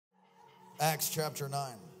Acts chapter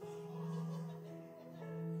 9.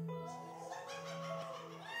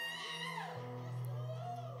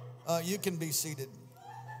 You can be seated.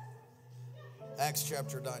 Acts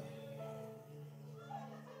chapter 9.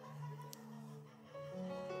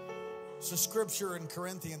 So scripture in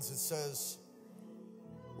Corinthians, it says,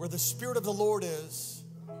 where the Spirit of the Lord is,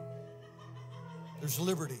 there's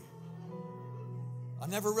liberty. I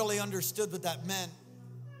never really understood what that meant,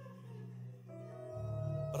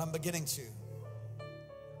 but I'm beginning to.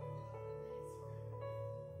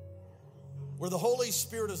 Where the Holy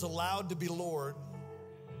Spirit is allowed to be Lord,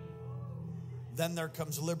 then there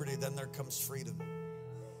comes liberty, then there comes freedom.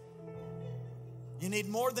 You need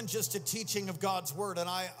more than just a teaching of God's word, and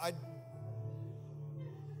I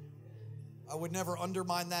would never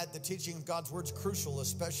undermine that. The teaching of God's word is crucial,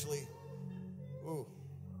 especially.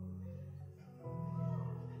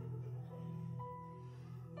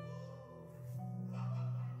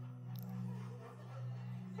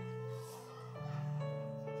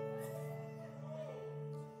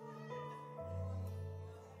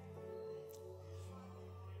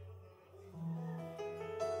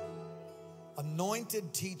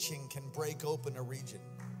 Anointed teaching can break open a region.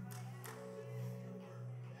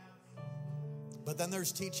 But then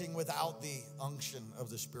there's teaching without the unction of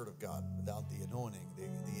the Spirit of God, without the anointing,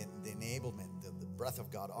 the enablement, the breath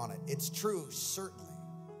of God on it. It's true, certainly,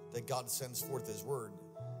 that God sends forth his word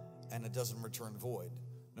and it doesn't return void,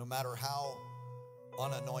 no matter how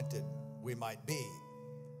unanointed we might be.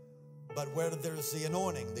 But where there's the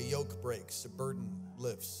anointing, the yoke breaks, the burden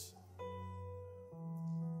lifts.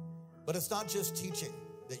 But it's not just teaching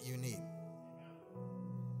that you need.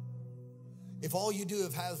 If all you do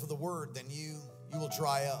has with the word, then you will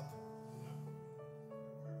dry up.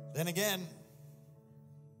 Then again,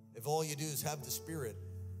 if all you do is have the Spirit,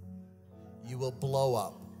 you will blow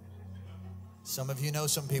up. Some of you know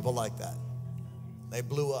some people like that. They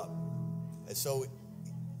blew up. It's so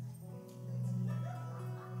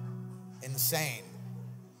insane.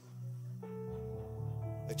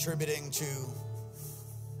 Attributing to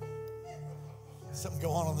something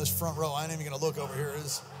going on this front row. I ain't even going to look over here.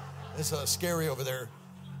 It's scary over there.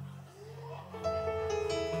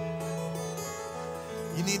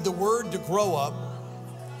 You need the word to grow up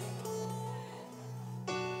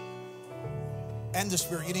and the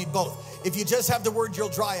Spirit. You need both. If you just have the word, you'll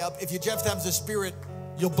dry up. If you just have the Spirit,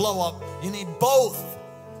 you'll blow up. You need both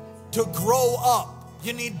to grow up.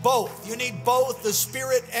 You need both. You need both the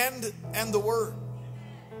Spirit and the word.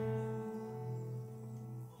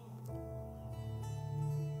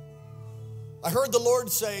 I heard the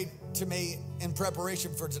Lord say to me in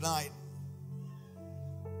preparation for tonight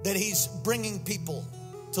that he's bringing people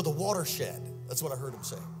to the watershed. That's what I heard him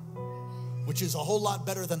say, which is a whole lot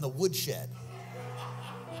better than the woodshed.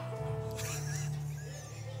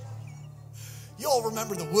 You all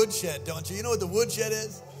remember the woodshed, don't you? You know what the woodshed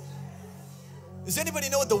is? Does anybody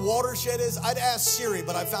know what the watershed is? I'd ask Siri,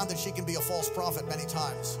 but I found that she can be a false prophet many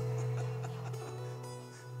times.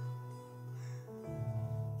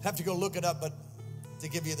 Have to go look it up, but to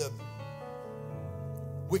give you the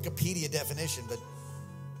Wikipedia definition, but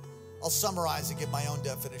I'll summarize and give my own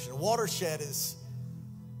definition. Watershed is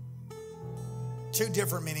two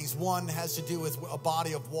different meanings. One has to do with a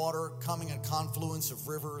body of water coming in confluence of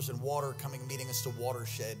rivers and water coming, meeting us to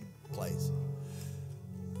watershed place.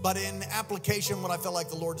 But in application, what I felt like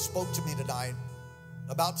the Lord spoke to me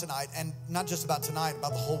about tonight, and not just about tonight,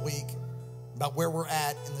 about the whole week, about where we're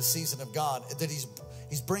at in the season of God, that He's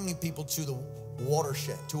bringing people to the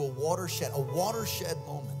watershed, a watershed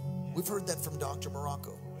moment. We've heard that from Dr.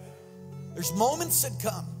 Morocco. There's moments that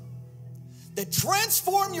come that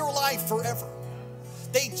transform your life forever.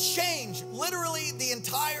 They change literally the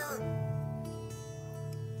entire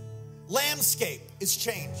landscape is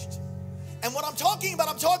changed. And what I'm talking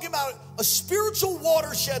about a spiritual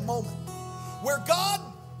watershed moment where God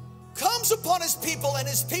comes upon his people and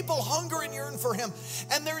his people hunger and yearn for him.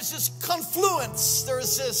 And there's this confluence,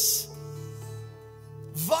 there's this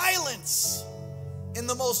violence in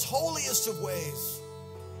the most holiest of ways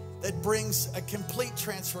that brings a complete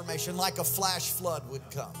transformation, like a flash flood would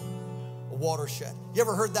come. A watershed. You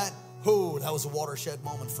ever heard that? Oh, that was a watershed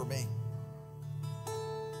moment for me.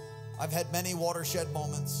 I've had many watershed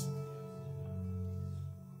moments.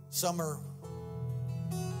 Some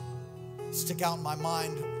stick out in my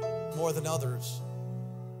mind more than others.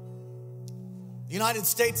 The United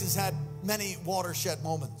States has had many watershed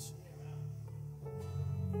moments.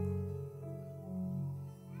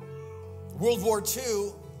 World War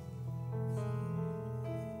II,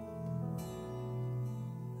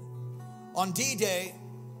 on D-Day,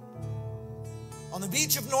 on the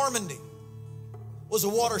beach of Normandy, was a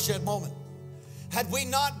watershed moment. Had we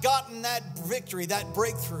not gotten that victory, that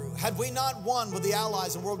breakthrough, had we not won with the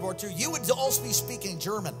Allies in World War II, you would also be speaking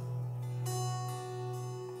German.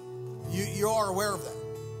 You are aware of that.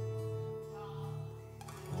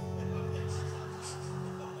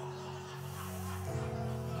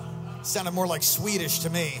 Sounded more like Swedish to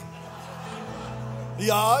me.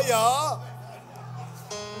 Yeah.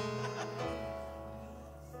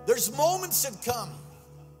 There's moments that come.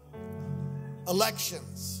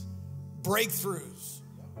 Elections, breakthroughs.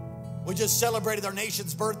 We just celebrated our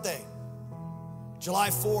nation's birthday. July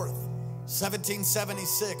 4th,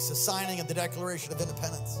 1776, the signing of the Declaration of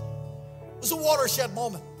Independence. It was a watershed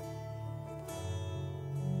moment.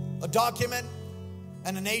 A document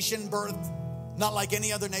and a nation birthed not like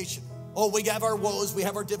any other nation. Oh, we have our woes, we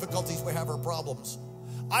have our difficulties, we have our problems.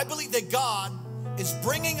 I believe that God is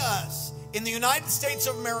bringing us in the United States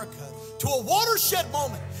of America to a watershed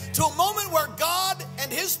moment, to a moment where God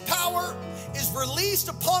and His power is released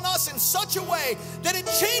upon us in such a way that it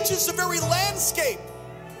changes the very landscape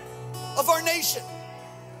of our nation.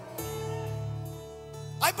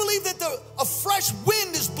 I believe that a fresh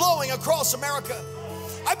wind is blowing across America.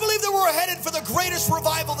 I believe that we're headed for the greatest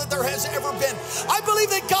revival that there has ever been. I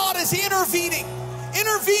believe that God is intervening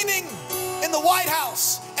in the White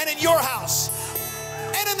House and in your house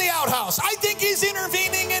and in the outhouse. I think He's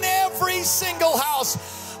intervening in every single house.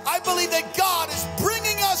 I believe that God is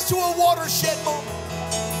bringing us to a watershed moment.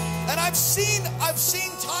 And I've seen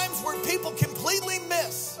times where people completely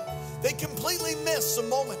miss the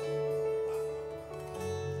moment.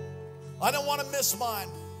 I don't want to miss mine.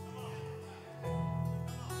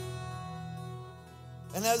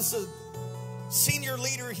 And as a senior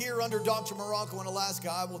leader here under Dr. Morocco in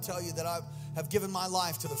Alaska, I will tell you that I have given my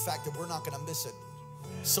life to the fact that we're not going to miss it.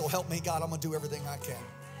 So help me God, I'm going to do everything I can.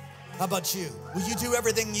 How about you? Will you do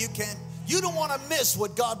everything you can? You don't want to miss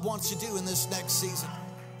what God wants to do in this next season.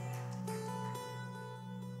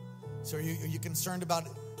 So are you concerned about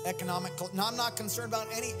economic? No, I'm not concerned about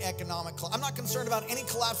any economic. I'm not concerned about any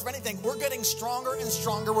collapse of anything. We're getting stronger and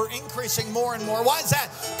stronger. We're increasing more and more. Why is that?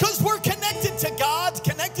 Because we're connected to God,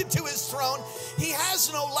 connected to His throne. He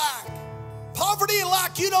has no lack. Poverty and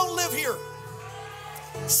lack, you don't live here.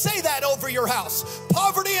 Say that over your house.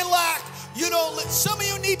 Poverty and lack, you don't live. Some of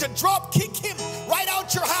you need to drop kick Him right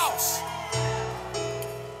out your house.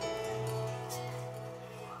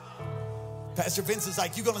 Pastor Vince is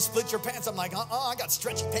like, you gonna split your pants? I'm like, I got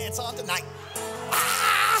stretchy pants on tonight.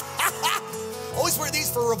 Always wear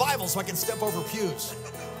these for revival so I can step over pews.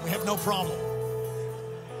 We have no problem.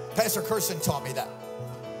 Pastor Kirsten taught me that.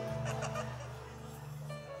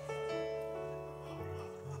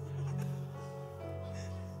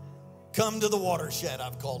 Come to the watershed,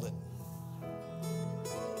 I've called it.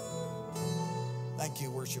 Thank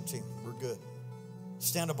you, worship team. We're good.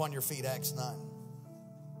 Stand up on your feet, Acts 9.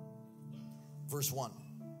 Verse 1,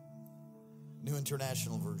 New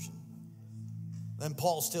International Version. Then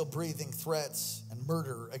Paul, still breathing threats and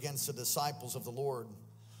murder against the disciples of the Lord,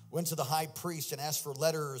 went to the high priest and asked for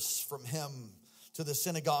letters from him to the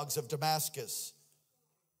synagogues of Damascus,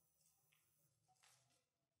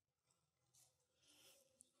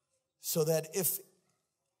 so that if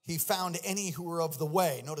he found any who were of the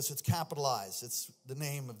way, notice it's capitalized, it's the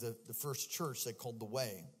name of the first church they called the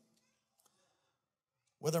Way,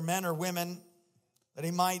 whether men or women, that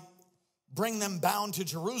he might bring them bound to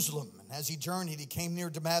Jerusalem. And as he journeyed, he came near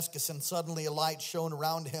Damascus, and suddenly a light shone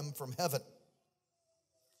around him from heaven.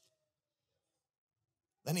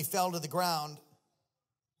 Then he fell to the ground,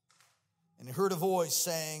 and he heard a voice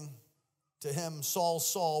saying to him, Saul,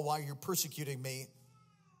 Saul, why are you persecuting me?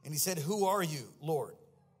 And he said, who are you, Lord?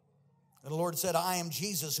 And the Lord said, I am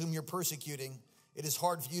Jesus, whom you're persecuting. It is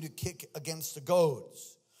hard for you to kick against the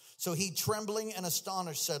goads. So he, trembling and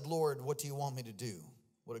astonished, said, Lord, what do you want me to do?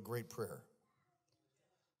 What a great prayer.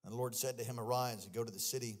 And the Lord said to him, arise and go to the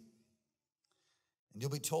city, and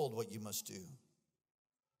you'll be told what you must do.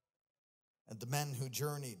 And the men who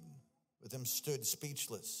journeyed with him stood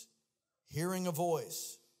speechless, hearing a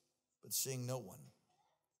voice, but seeing no one.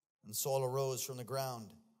 And Saul arose from the ground,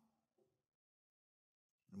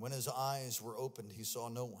 and when his eyes were opened, he saw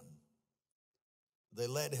no one. They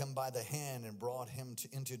led him by the hand and brought him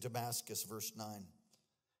into Damascus, verse 9.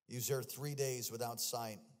 He was there 3 days without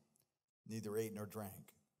sight, neither ate nor drank.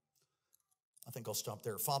 I think I'll stop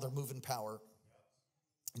there. Father, move in power.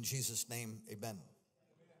 In Jesus' name, amen.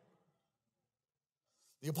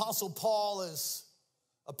 The Apostle Paul is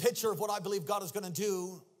a picture of what I believe God is going to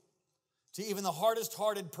do to even the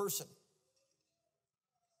hardest-hearted person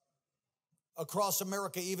across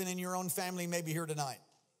America, even in your own family, maybe here tonight.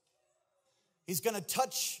 He's going to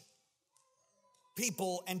touch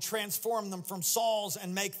people and transform them from Sauls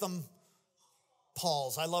and make them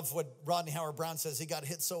Pauls. I love what Rodney Howard-Browne says. He got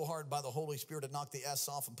hit so hard by the Holy Spirit it knocked the S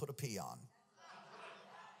off and put a P on.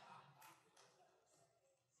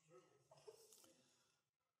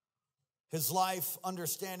 His life,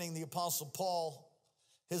 understanding the Apostle Paul,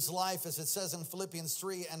 his life, as it says in Philippians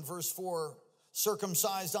 3 and verse 4,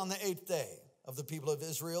 circumcised on the 8th day of the people of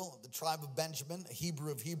Israel, the tribe of Benjamin, a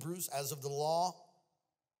Hebrew of Hebrews, as of the law,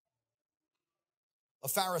 a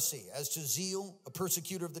Pharisee, as to zeal, a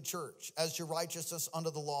persecutor of the church, as to righteousness under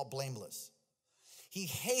the law, blameless. He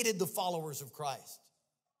hated the followers of Christ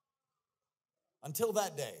until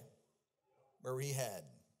that day where he had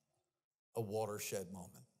a watershed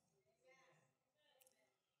moment.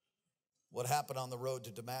 What happened on the road to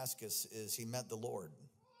Damascus is he met the Lord.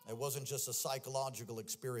 It wasn't just a psychological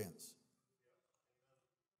experience.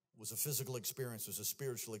 It was a physical experience. It was a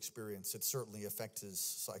spiritual experience. It certainly affected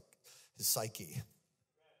his psyche.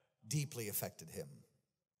 Deeply affected him.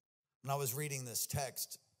 When I was reading this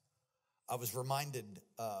text, I was reminded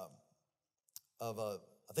of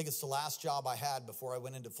I think it's the last job I had before I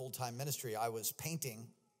went into full-time ministry. I was painter,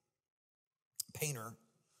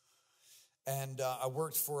 and I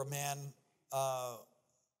worked for a man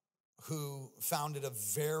who founded a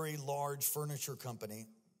very large furniture company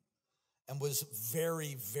and was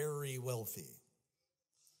very, very wealthy.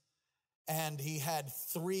 And he had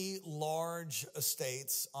 3 large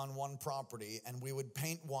estates on one property, and we would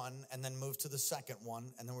paint one and then move to the second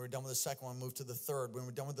one, and then we were done with the second one, move to the third. When we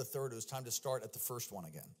were done with the third, it was time to start at the first one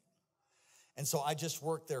again. And so I just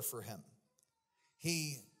worked there for him.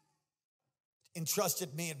 He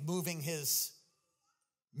entrusted me in moving his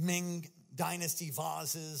Ming Dynasty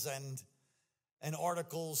vases and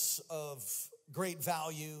articles of great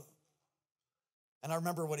value. And I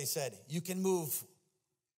remember what he said: you can move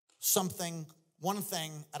something, one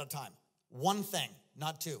thing at a time. One thing,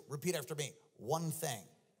 not 2. Repeat after me. One thing,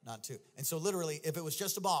 not 2. And so literally, if it was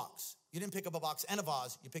just a box, you didn't pick up a box and a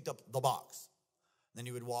vase, you picked up the box. Then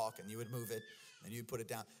you would walk and you would move it and you'd put it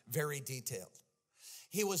down. Very detailed.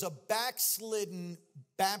 He was a backslidden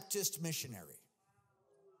Baptist missionary.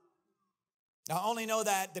 Now, I only know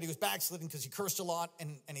that he was backslidden because he cursed a lot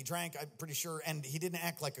and he drank, I'm pretty sure, and he didn't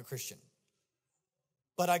act like a Christian.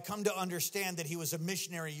 But I come to understand that he was a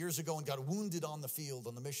missionary years ago and got wounded on the field,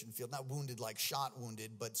 on the mission field. Not wounded like shot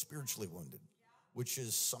wounded, but spiritually wounded, which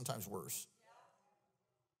is sometimes worse.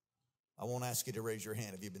 I won't ask you to raise your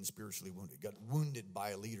hand if you've been spiritually wounded. Got wounded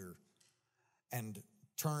by a leader and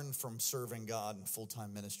turned from serving God in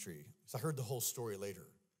full-time ministry. So I heard the whole story later.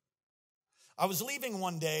 I was leaving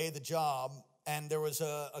one day, the job, and there was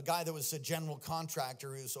a guy that was a general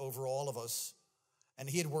contractor who's over all of us. And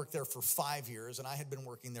he had worked there for 5 years, and I had been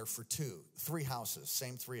working there for 2. 3 houses,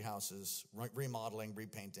 same 3 houses, remodeling,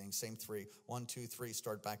 repainting, same 3. 1, 2, 3,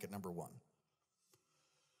 start back at number 1.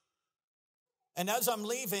 And as I'm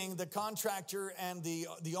leaving, the contractor and the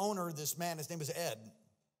owner, this man, his name is Ed,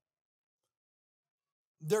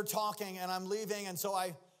 they're talking, and I'm leaving, and so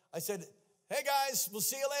I said, hey guys, we'll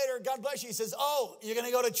see you later, God bless you. He says, oh, you're going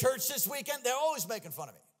to go to church this weekend? They're always making fun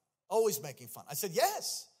of me, always making fun. I said,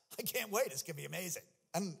 yes. I can't wait. It's going to be amazing.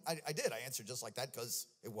 And I did. I answered just like that because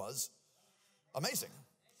it was amazing.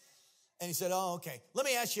 And he said, oh, okay. Let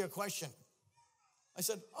me ask you a question. I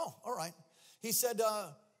said, oh, all right. He said,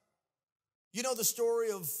 you know the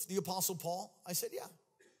story of the Apostle Paul? I said, yeah.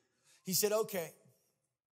 He said, okay.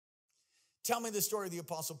 Tell me the story of the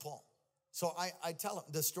Apostle Paul. So I tell him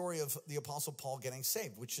the story of the Apostle Paul getting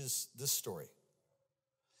saved, which is this story.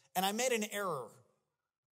 And I made an error.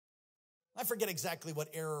 I forget exactly what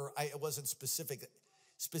error it wasn't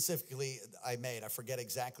specifically I made. I forget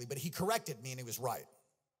exactly, but he corrected me and he was right.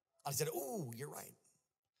 I said, oh, you're right.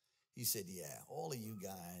 He said, yeah, all of you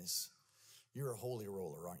guys, you're a holy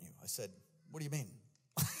roller, aren't you? I said, what do you mean?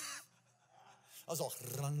 I was all,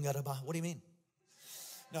 what do you mean?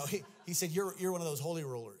 No, he said, you're one of those holy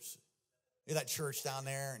rollers. You're that church down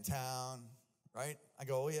there in town, right? I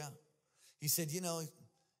go, oh, yeah. He said, you know,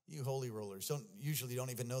 you holy rollers usually don't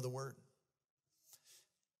even know the word.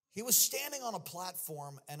 He was standing on a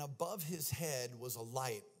platform, and above his head was a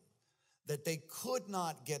light that they could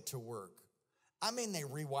not get to work. I mean, they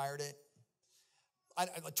rewired it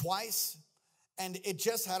twice, and it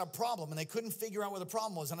just had a problem, and they couldn't figure out what the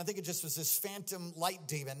problem was. And I think it just was this phantom light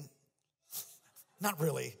demon. Not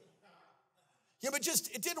really. Yeah, but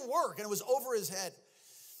just, it didn't work, and it was over his head.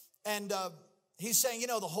 And he's saying, you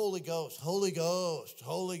know, the Holy Ghost, Holy Ghost,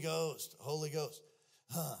 Holy Ghost, Holy Ghost.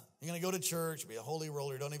 You're going to go to church, be a holy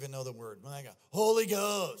roller, don't even know the word. My God, Holy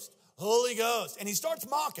Ghost, Holy Ghost. And he starts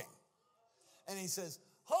mocking. And he says,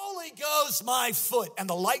 Holy Ghost, my foot. And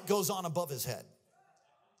the light goes on above his head.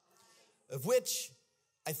 of which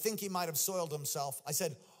I think he might have soiled himself. I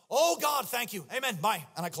said, oh God, thank you. Amen, bye.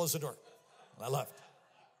 And I closed the door. And I left.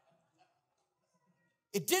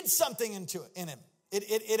 It did something in him.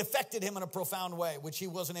 It affected him in a profound way, which he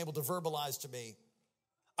wasn't able to verbalize to me.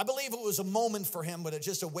 I believe it was a moment for him, but it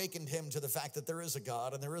just awakened him to the fact that there is a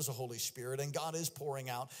God and there is a Holy Spirit and God is pouring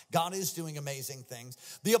out. God is doing amazing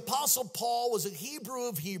things. The Apostle Paul was a Hebrew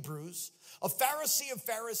of Hebrews, a Pharisee of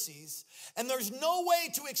Pharisees, and there's no way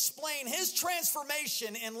to explain his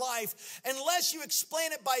transformation in life unless you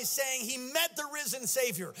explain it by saying he met the risen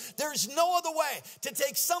Savior. There's no other way to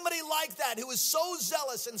take somebody like that who is so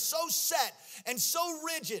zealous and so set and so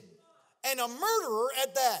rigid and a murderer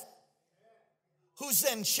at that, who's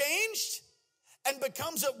then changed and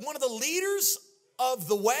becomes one of the leaders of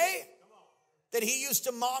the way that he used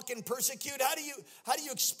to mock and persecute. How do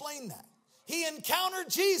you explain that? He encountered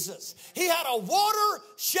Jesus. He had a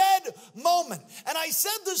watershed moment. And I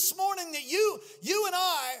said this morning that you and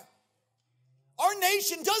I, our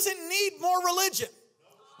nation doesn't need more religion.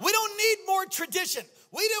 We don't need more tradition.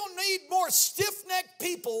 We don't need more stiff-necked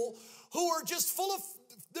people who are just full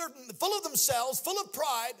of themselves, full of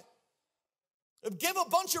pride, give a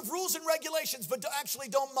bunch of rules and regulations, but actually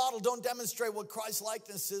don't model, don't demonstrate what Christ's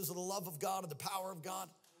likeness is, or the love of God, or the power of God.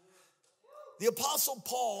 The Apostle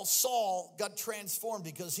Paul, Saul, got transformed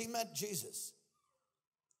because he met Jesus.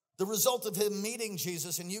 The result of him meeting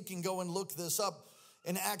Jesus, and you can go and look this up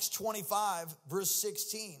in Acts 25, verse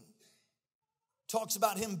 16, talks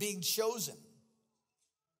about him being chosen.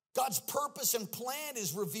 God's purpose and plan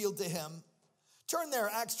is revealed to him. Turn there,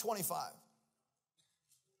 Acts 25.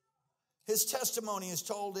 His testimony is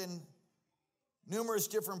told in numerous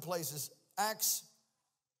different places. Acts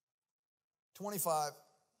 25.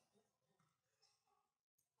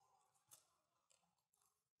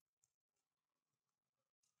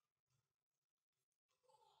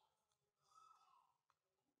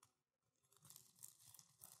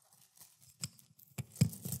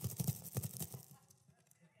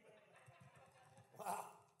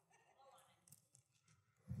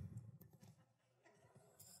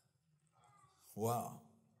 Wow.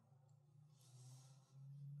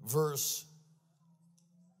 Verse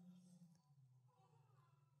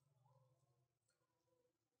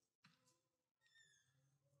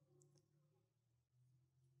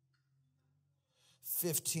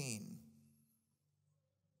 15.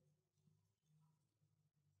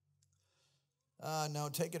 No,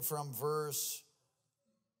 take it from verse.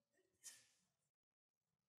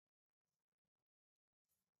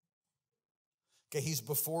 Okay, he's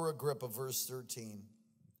before Agrippa, verse 13.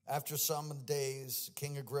 After some days,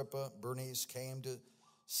 King Agrippa, Bernice, came to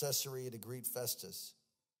Caesarea to greet Festus.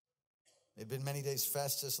 It had been many days.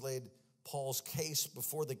 Festus laid Paul's case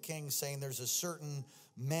before the king, saying, there's a certain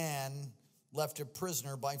man left a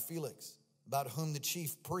prisoner by Felix, about whom the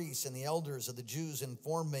chief priests and the elders of the Jews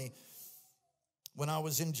informed me when I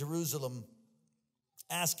was in Jerusalem,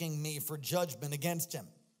 asking me for judgment against him.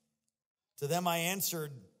 To them I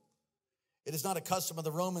answered, it is not a custom of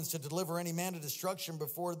the Romans to deliver any man to destruction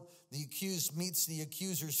before the accused meets the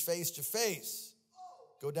accusers face to face.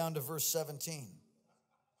 Go down to verse 17.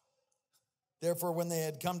 Therefore, when they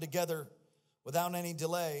had come together without any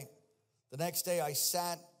delay, the next day I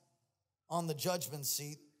sat on the judgment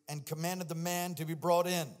seat and commanded the man to be brought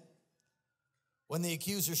in. When the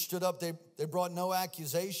accusers stood up, they brought no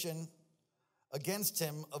accusation against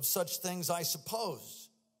him of such things, I suppose,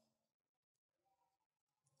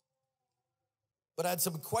 but had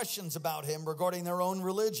some questions about him regarding their own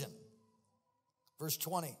religion. Verse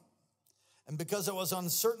 20. And because I was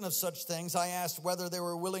uncertain of such things, I asked whether they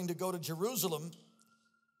were willing to go to Jerusalem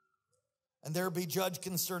and there be judged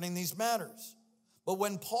concerning these matters. But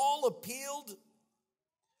when Paul appealed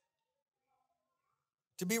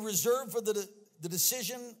to be reserved for the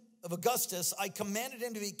decision of Augustus, I commanded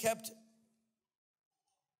him to be kept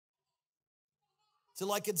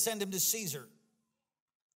till I could send him to Caesar.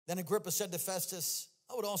 Then Agrippa said to Festus,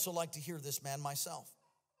 I would also like to hear this man myself.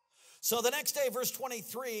 So the next day, verse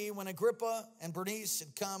 23, when Agrippa and Bernice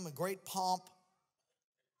had come in great pomp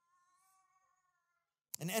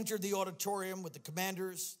and entered the auditorium with the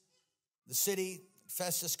commanders, the city,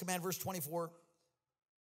 Festus commanded, verse 24.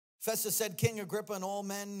 Festus said, King Agrippa and all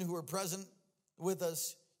men who are present with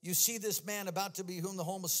us, you see this man about to be whom the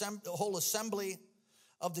whole assembly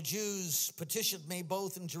of the Jews petitioned me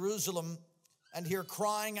both in Jerusalem and here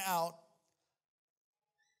crying out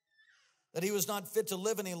that he was not fit to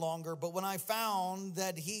live any longer. But when I found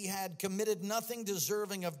that he had committed nothing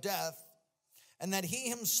deserving of death and that he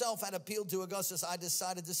himself had appealed to Augustus, I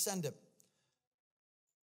decided to send him.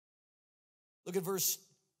 Look at verse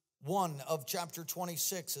 1 of chapter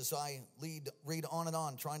 26 as I read on and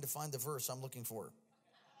on, trying to find the verse I'm looking for.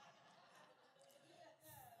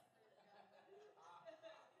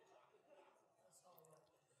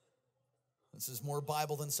 This is more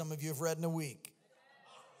Bible than some of you have read in a week.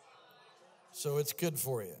 So it's good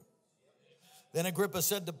for you. Then Agrippa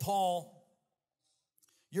said to Paul,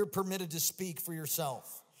 "You're permitted to speak for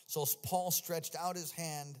yourself." So Paul stretched out his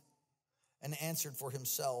hand and answered for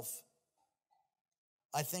himself,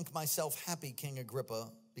 "I think myself happy, King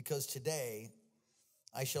Agrippa, because today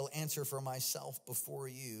I shall answer for myself before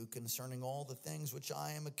you concerning all the things which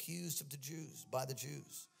I am accused of by the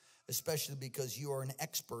Jews, especially because you are an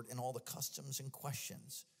expert in all the customs and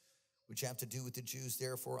questions which have to do with the Jews.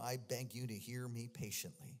 Therefore, I beg you to hear me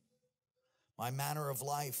patiently. My manner of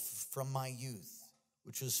life from my youth,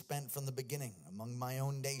 which was spent from the beginning among my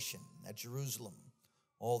own nation at Jerusalem,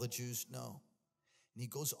 all the Jews know." And he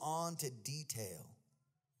goes on to detail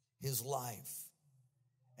his life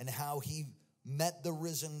and how he met the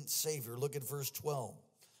risen Savior. Look at verse 12.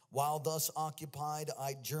 "While thus occupied,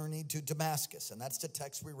 I journeyed to Damascus." And that's the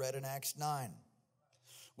text we read in Acts 9.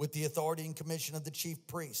 "With the authority and commission of the chief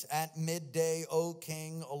priests. At midday, O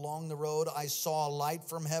king, along the road, I saw a light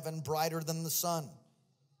from heaven brighter than the sun,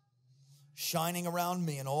 shining around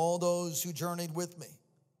me and all those who journeyed with me.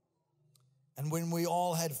 And when we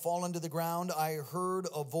all had fallen to the ground, I heard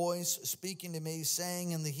a voice speaking to me,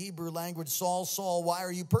 saying in the Hebrew language, 'Saul, Saul, why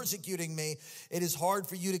are you persecuting me? It is hard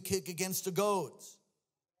for you to kick against the goads.'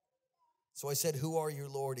 So I said, 'Who are you,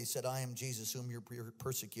 Lord?' He said, 'I am Jesus, whom you're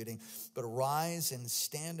persecuting. But arise and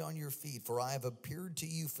stand on your feet, for I have appeared to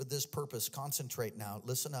you for this purpose.'" Concentrate now.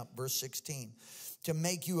 Listen up. Verse 16. "To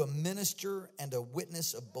make you a minister and a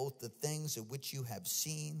witness of both the things of which you have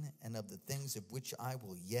seen and of the things of which I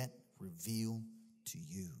will yet reveal to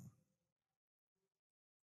you.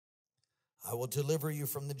 I will deliver you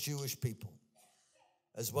from the Jewish people,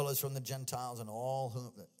 as well as from the Gentiles and to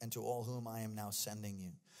all whom I am now sending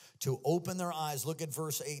you, to open their eyes." Look at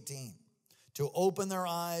verse 18. "To open their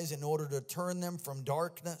eyes in order to turn them from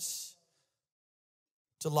darkness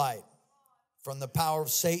to light, from the power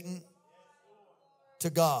of Satan to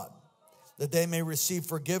God, that they may receive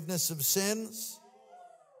forgiveness of sins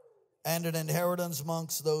and an inheritance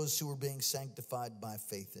amongst those who are being sanctified by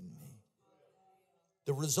faith in me."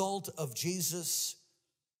 The result of Jesus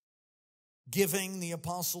giving the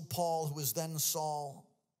Apostle Paul, who was then Saul,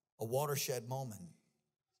 a watershed moment,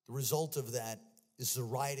 the result of that is the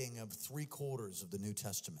writing of 3/4 of the New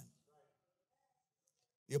Testament.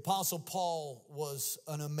 The Apostle Paul was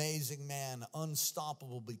an amazing man,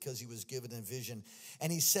 unstoppable because he was given a vision. And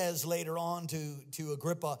he says later on to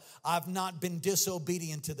Agrippa, "I've not been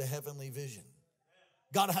disobedient to the heavenly vision."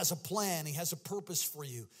 God has a plan. He has a purpose for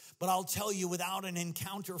you. But I'll tell you, without an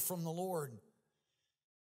encounter from the Lord,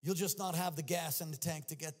 you'll just not have the gas in the tank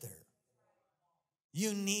to get there.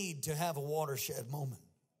 You need to have a watershed moment.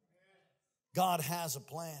 God has a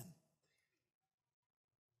plan.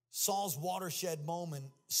 Saul's watershed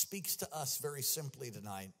moment speaks to us very simply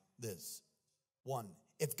tonight. This. 1,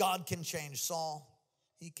 if God can change Saul,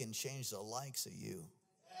 he can change the likes of you.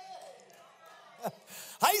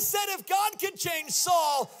 I said if God could change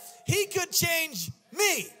Saul, he could change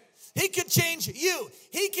me. He could change you.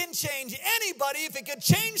 He can change anybody. If he could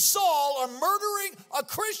change Saul, a murdering, a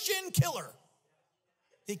Christian killer,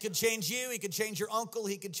 he could change you. He could change your uncle.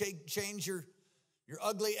 He could change your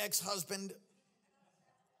ugly ex-husband.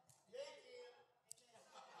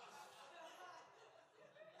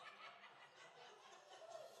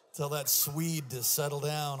 Tell that Swede to settle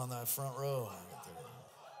down on that front row.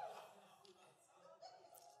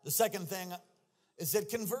 The second thing is that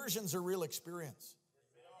conversions are real experience.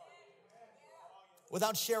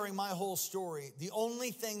 Without sharing my whole story, the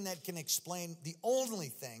only thing that can explain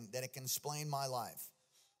my life,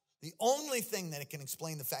 the only thing that it can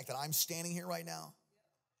explain the fact that I'm standing here right now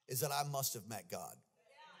is that I must have met God.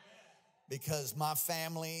 Because my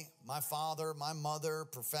family, my father, my mother,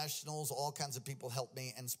 professionals, all kinds of people helped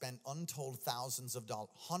me and spent untold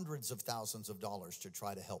hundreds of thousands of dollars to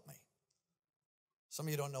try to help me. Some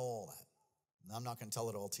of you don't know all that. And I'm not going to tell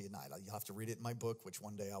it all to you tonight. You'll have to read it in my book, which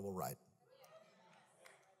one day I will write.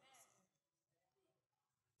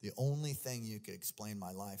 The only thing you could explain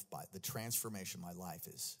my life by, the transformation of my life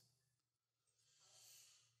is,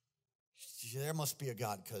 there must be a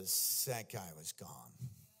God because that guy was gone.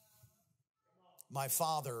 My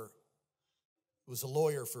father was a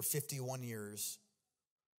lawyer for 51 years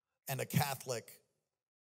and a Catholic.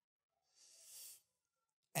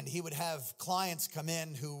 And he would have clients come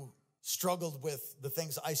in who struggled with the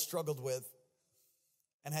things I struggled with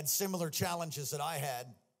and had similar challenges that I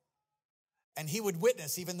had. And he would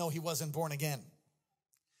witness even though he wasn't born again.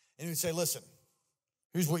 And he would say, listen,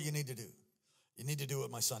 here's what you need to do. You need to do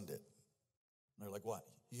what my son did. And they're like, what?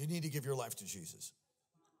 You need to give your life to Jesus.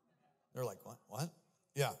 They're like, what? What?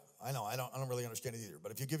 Yeah, I know. I don't really understand it either.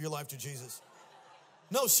 But if you give your life to Jesus.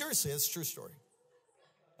 No, seriously, that's a true story.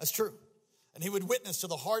 That's true. And he would witness to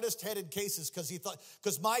the hardest-headed cases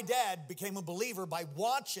because my dad became a believer by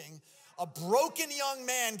watching a broken young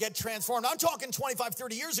man get transformed. I'm talking 25,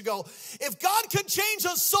 30 years ago. If God could change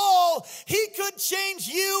a soul, he could change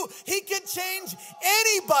you. He could change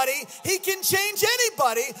anybody. He can change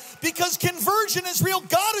anybody because conversion is real.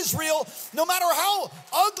 God is real. No matter how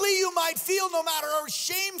ugly you might feel, no matter how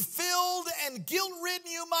shame-filled and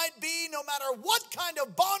guilt-ridden you might be, no matter what kind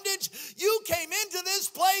of bondage you came into this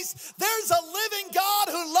place, there's a living God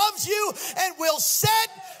who loves you and will set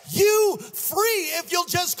you free if you'll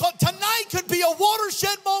just call. Tonight could be a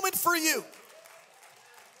watershed moment for you.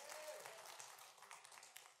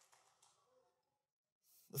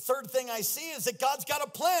 The third thing I see is that God's got a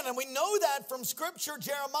plan, and we know that from Scripture.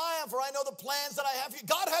 Jeremiah, for I know the plans that I have for you.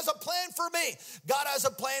 God has a plan for me. God has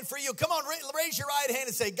a plan for you. Come on, raise your right hand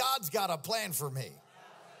and say, God's got a plan for me.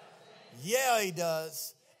 Yeah, he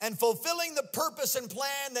does. And fulfilling the purpose and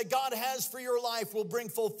plan that God has for your life will bring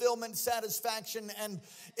fulfillment, satisfaction, and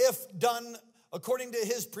if done according to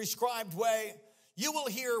his prescribed way, you will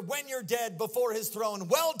hear when you're dead before his throne,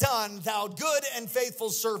 well done, thou good and faithful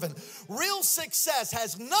servant. Real success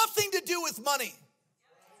has nothing to do with money.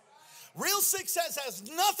 Real success has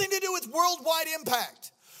nothing to do with worldwide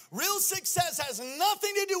impact. Real success has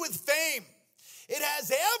nothing to do with fame. It has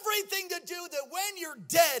everything to do that when you're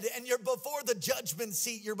dead and you're before the judgment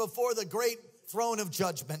seat, you're before the great throne of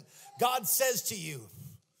judgment, God says to you,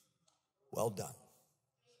 well done.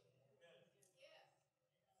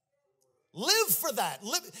 Live for that.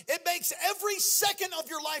 It makes every second of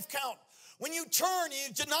your life count. When you turn,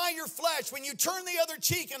 you deny your flesh. When you turn the other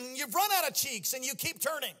cheek and you've run out of cheeks and you keep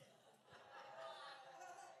turning.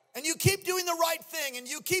 And you keep doing the right thing and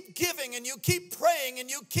you keep giving and you keep praying and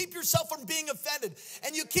you keep yourself from being offended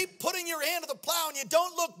and you keep putting your hand to the plow and you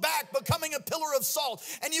don't look back, becoming a pillar of salt,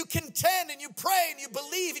 and you contend and you pray and you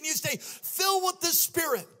believe and you stay filled with the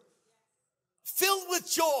Spirit, filled with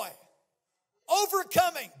joy,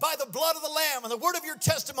 overcoming by the blood of the Lamb and the word of your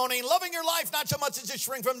testimony, and loving your life not so much as to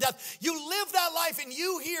shrink from death. You live that life and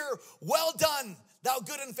you hear, well done, thou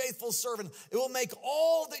good and faithful servant. It will make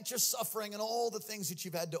all that you're suffering and all the things that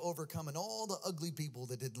you've had to overcome and all the ugly people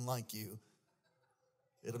that didn't like you,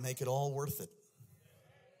 it'll make it all worth it.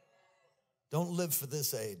 Don't live for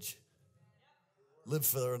this age. Live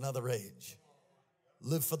for another age.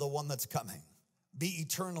 Live for the one that's coming. Be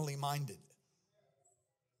eternally minded.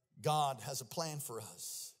 God has a plan for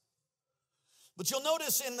us. But you'll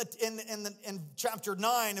notice in chapter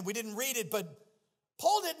 9, and we didn't read it, but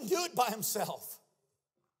Paul didn't do it by himself.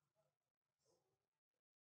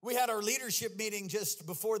 We had our leadership meeting just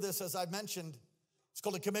before this, as I mentioned. It's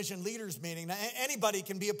called a commissioned leaders meeting. Now, anybody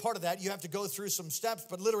can be a part of that. You have to go through some steps,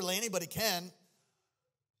 but literally anybody can.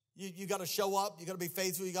 You got to show up. You got to be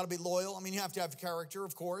faithful. You got to be loyal. I mean, you have to have character,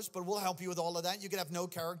 of course, but we'll help you with all of that. You can have no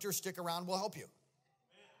character. Stick around. We'll help you.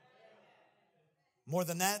 More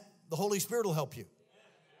than that, the Holy Spirit will help you.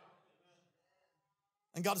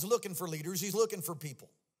 And God is looking for leaders. He's looking for people.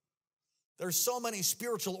 There's so many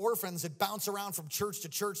spiritual orphans that bounce around from church to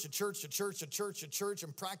church to church to church to church to church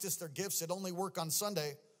and practice their gifts that only work on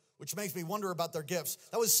Sunday, which makes me wonder about their gifts.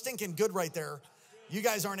 That was stinking good right there. You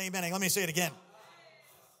guys aren't amening. Let me say it again.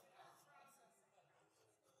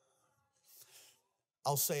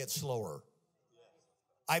 I'll say it slower.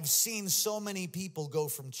 I've seen so many people go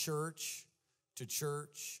from church to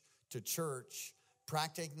church to church,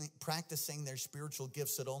 practicing their spiritual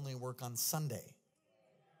gifts that only work on Sunday.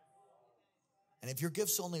 And if your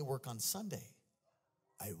gifts only work on Sunday,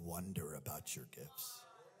 I wonder about your gifts.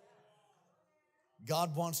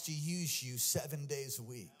 God wants to use you 7 days a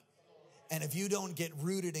week. And if you don't get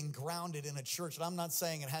rooted and grounded in a church, and I'm not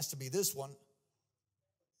saying it has to be this one.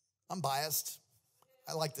 I'm biased.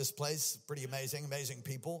 I like this place. Pretty amazing, amazing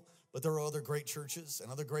people. But there are other great churches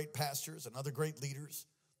and other great pastors and other great leaders.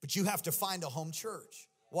 But you have to find a home church.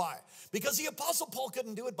 Why? Because the Apostle Paul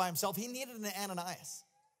couldn't do it by himself. He needed an Ananias.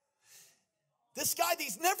 This guy,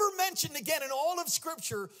 he's never mentioned again in all of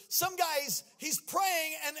Scripture. Some guys, he's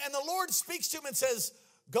praying and the Lord speaks to him and says,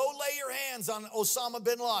 go lay your hands on Osama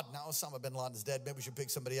bin Laden. Now, Osama bin Laden is dead. Maybe we should pick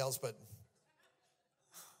somebody else, but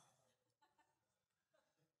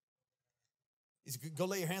he's go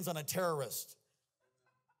lay your hands on a terrorist.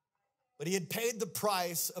 But he had paid the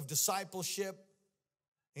price of discipleship.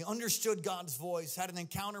 He understood God's voice, had an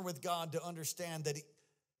encounter with God to understand that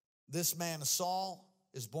this man Saul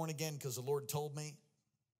is born again because the Lord told me,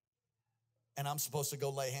 and I'm supposed to go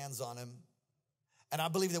lay hands on him. And I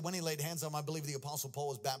believe that when he laid hands on him, I believe the Apostle Paul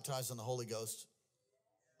was baptized in the Holy Ghost.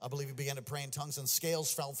 I believe he began to pray in tongues and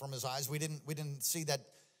scales fell from his eyes. We didn't see that.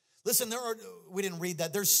 Listen, we didn't read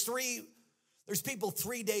that. There's people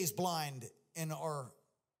 3 days blind in our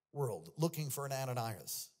world looking for an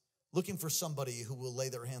Ananias, looking for somebody who will lay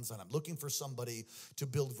their hands on him, looking for somebody to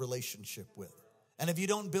build relationship with. And if you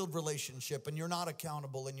don't build relationship and you're not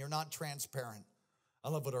accountable and you're not transparent, I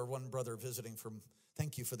love what our one brother visiting from,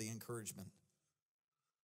 thank you for the encouragement.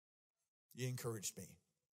 You encouraged me.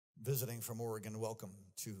 Visiting from Oregon, welcome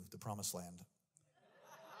to the promised land.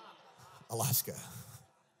 Alaska.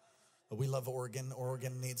 But we love Oregon.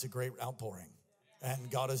 Oregon needs a great outpouring.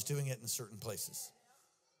 And God is doing it in certain places.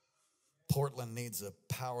 Portland needs the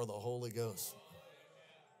power of the Holy Ghost.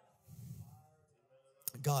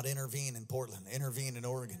 God, intervene in Portland. Intervene in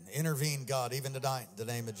Oregon. Intervene, God, even tonight, in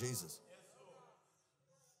the name of Jesus.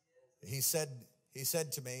 He said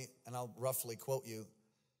to me, and I'll roughly quote you,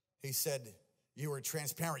 he said, you were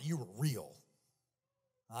transparent, you were real.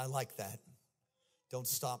 I like that. Don't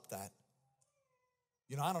stop that.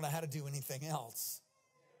 You know, I don't know how to do anything else.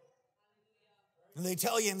 And they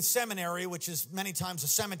tell you in seminary, which is many times a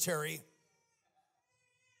cemetery,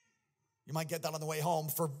 you might get that on the way home,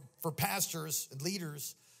 for pastors and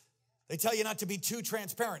leaders, they tell you not to be too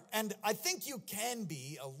transparent. And I think you can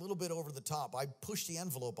be a little bit over the top. I push the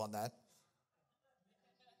envelope on that.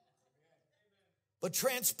 But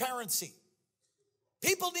transparency.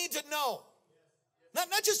 People need to know. Not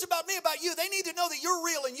just about me, about you. They need to know that you're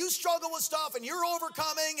real and you struggle with stuff and you're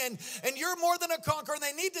overcoming and you're more than a conqueror. And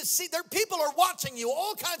they need to see, people are watching you.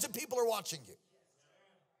 All kinds of people are watching you.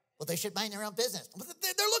 Well, they should mind their own business.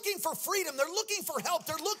 They're looking for freedom. They're looking for help.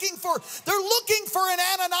 They're looking for an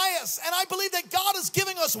Ananias. And I believe that God is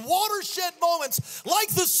giving us watershed moments like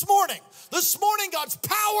this morning. This morning, God's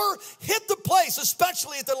power hit the place,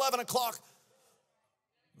 especially at the 11 o'clock.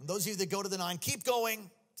 And those of you that go to the 9, keep going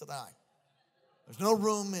to the 9. There's no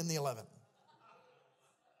room in the 11.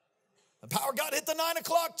 The power of God hit the 9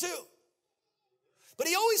 o'clock too. But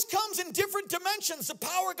he always comes in different dimensions. The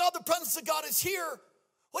power of God, the presence of God is here.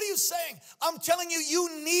 What are you saying? I'm telling you,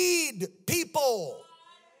 you need people.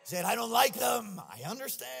 He said, I don't like them. I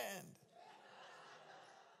understand.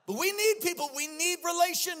 But we need people. We need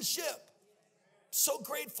relationship. I'm so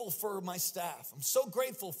grateful for my staff. I'm so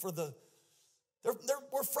grateful for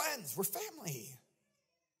we're friends. We're family.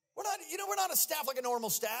 We're not a staff like a normal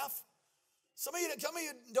staff. Some of you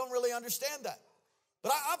don't really understand that.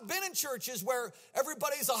 But I've been in churches where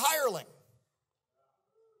everybody's a hireling.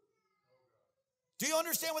 Do you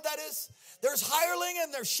understand what that is? There's hireling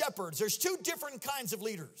and there's shepherds. There's two different kinds of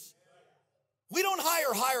leaders. We don't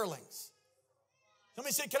hire hirelings.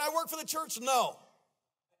 Somebody say, can I work for the church? No.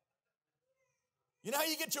 You know how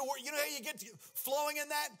you get flowing in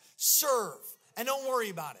that? Serve. And don't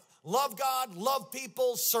worry about it. Love God, love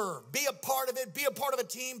people, serve. Be a part of it. Be a part of a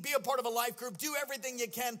team. Be a part of a life group. Do everything you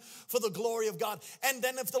can for the glory of God. And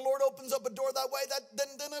then if the Lord opens up a door that way, then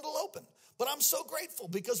it'll open. But I'm so grateful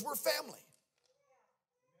because we're family.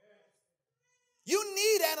 You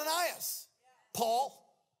need Ananias.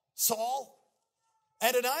 Paul, Saul,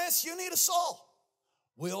 Ananias, you need a Saul.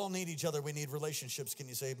 We all need each other. We need relationships. Can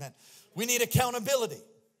you say amen? We need accountability.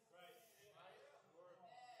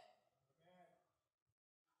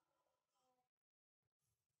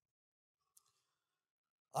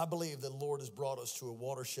 I believe that the Lord has brought us to a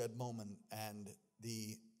watershed moment, and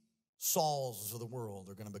the Sauls of the world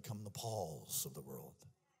are going to become the Pauls of the world.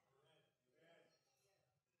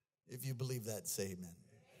 If you believe that, say amen.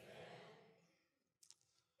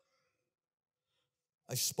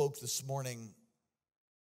 I spoke this morning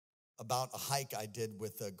about a hike I did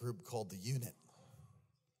with a group called the Unit.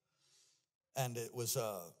 And it was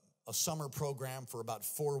a summer program for about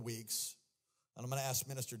 4 weeks. And I'm going to ask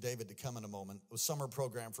Minister David to come in a moment. It was a summer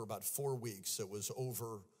program for about 4 weeks. It was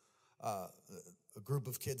over, a group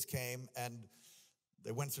of kids came, and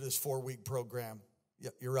they went through this 4-week program.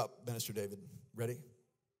 Yeah, you're up, Minister David. Ready?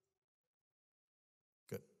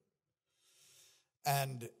 Good.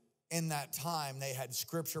 And in that time, they had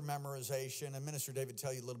scripture memorization. And Minister David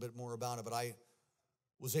tell you a little bit more about it, but I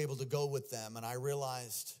was able to go with them, and I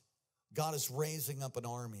realized God is raising up an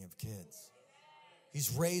army of kids.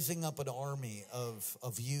 He's raising up an army of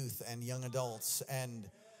youth and young adults and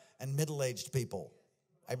middle-aged people.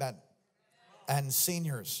 Amen. And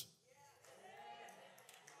seniors.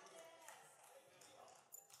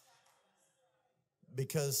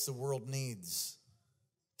 Because the world needs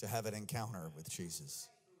to have an encounter with Jesus.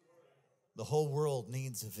 The whole world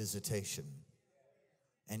needs a visitation.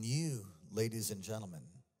 And you, ladies and gentlemen,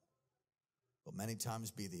 will many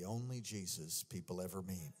times be the only Jesus people ever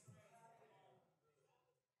meet.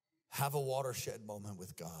 Have a watershed moment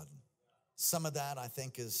with God. Some of that, I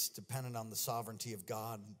think, is dependent on the sovereignty of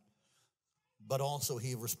God, but also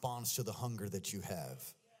he responds to the hunger that you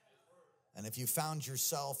have. And if you found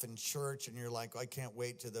yourself in church and you're like, I can't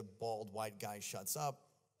wait till the bald white guy shuts up,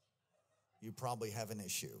 you probably have an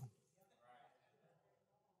issue.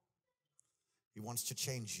 He wants to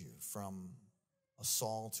change you from a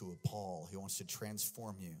Saul to a Paul. He wants to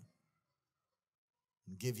transform you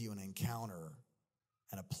and give you an encounter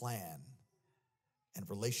and a plan and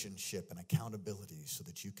relationship and accountability so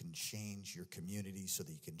that you can change your community, so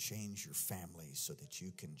that you can change your family, so that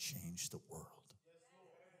you can change the world.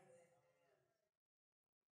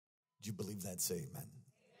 Do you believe that? Say amen.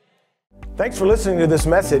 Thanks for listening to this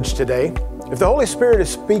message today. If the Holy Spirit is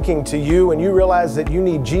speaking to you and you realize that you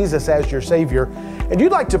need Jesus as your Savior, and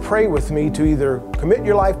you'd like to pray with me to either commit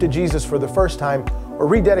your life to Jesus for the first time or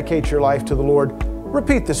rededicate your life to the Lord,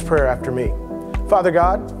 repeat this prayer after me. Father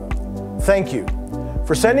God, thank you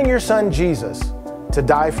for sending your Son Jesus to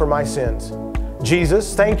die for my sins.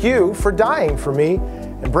 Jesus, thank you for dying for me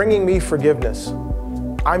and bringing me forgiveness.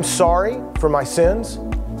 I'm sorry for my sins.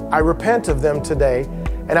 I repent of them today,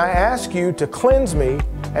 and I ask you to cleanse me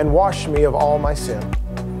and wash me of all my sin.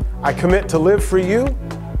 I commit to live for you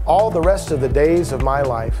all the rest of the days of my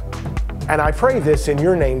life. And I pray this in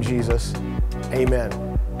your name, Jesus. Amen.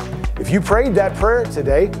 If you prayed that prayer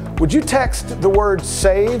today, would you text the word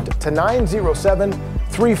SAVED to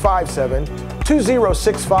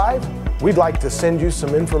 907-357-2065? We'd like to send you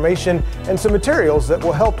some information and some materials that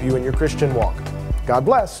will help you in your Christian walk. God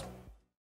bless.